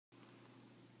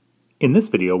In this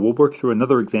video, we'll work through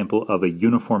another example of a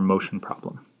uniform motion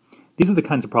problem. These are the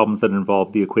kinds of problems that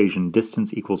involve the equation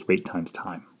distance equals rate times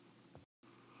time.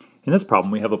 In this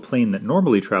problem, we have a plane that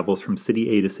normally travels from city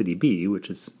A to city B,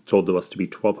 which is told to us to be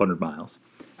 1,200 miles,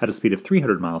 at a speed of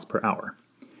 300 miles per hour.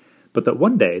 But that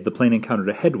one day, the plane encountered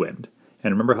a headwind,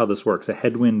 and remember how this works. A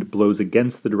headwind blows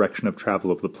against the direction of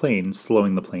travel of the plane,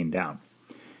 slowing the plane down.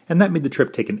 And that made the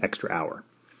trip take an extra hour.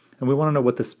 And we want to know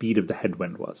what the speed of the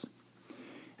headwind was.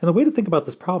 And the way to think about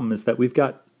this problem is that we've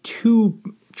got two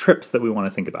trips that we want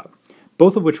to think about,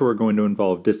 both of which are going to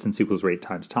involve distance equals rate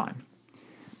times time.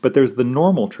 But there's the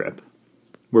normal trip,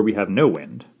 where we have no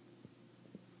wind.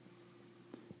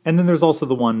 And then there's also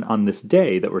the one on this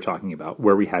day that we're talking about,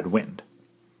 where we had wind.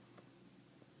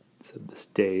 So this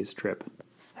day's trip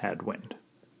had wind.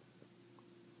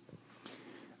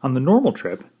 On the normal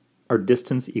trip, our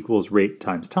distance equals rate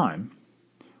times time.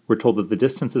 We're told that the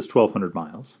distance is 1,200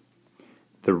 miles.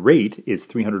 The rate is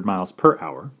 300 miles per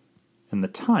hour, and the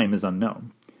time is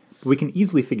unknown. But we can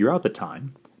easily figure out the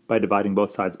time by dividing both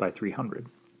sides by 300.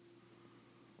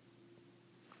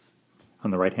 On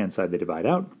the right-hand side, they divide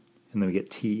out, and then we get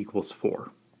t equals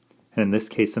 4. And in this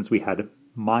case, since we had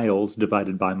miles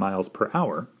divided by miles per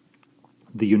hour,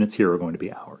 the units here are going to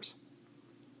be hours.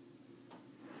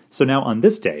 So now on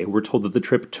this day, we're told that the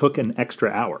trip took an extra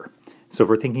hour. So if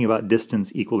we're thinking about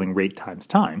distance equaling rate times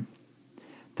time,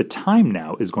 the time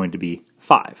now is going to be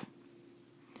 5.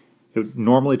 It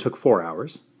normally took 4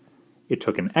 hours. It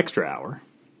took an extra hour,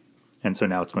 and so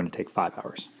now it's going to take 5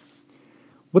 hours.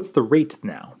 What's the rate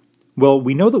now? Well,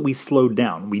 we know that we slowed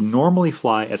down. We normally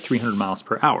fly at 300 miles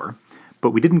per hour,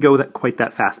 but we didn't go quite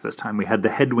that fast this time. We had the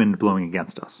headwind blowing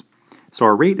against us. So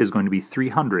our rate is going to be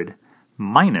 300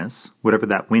 minus whatever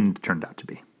that wind turned out to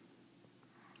be.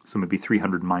 So maybe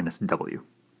 300 minus W.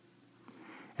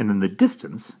 And then the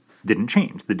distance didn't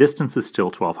change. The distance is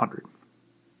still 1,200.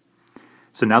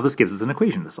 So now this gives us an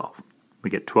equation to solve.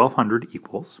 We get 1,200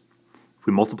 equals, if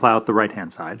we multiply out the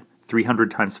right-hand side,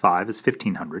 300 times 5 is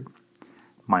 1,500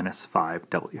 minus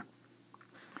 5W.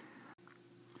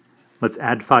 Let's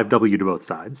add 5W to both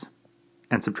sides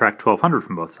and subtract 1,200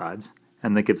 from both sides,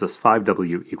 and that gives us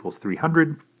 5W equals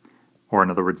 300, or in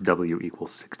other words, W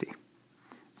equals 60.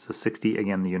 So 60,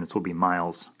 again, the units will be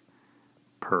miles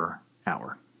per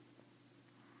hour.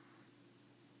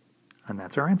 And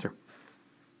that's our answer.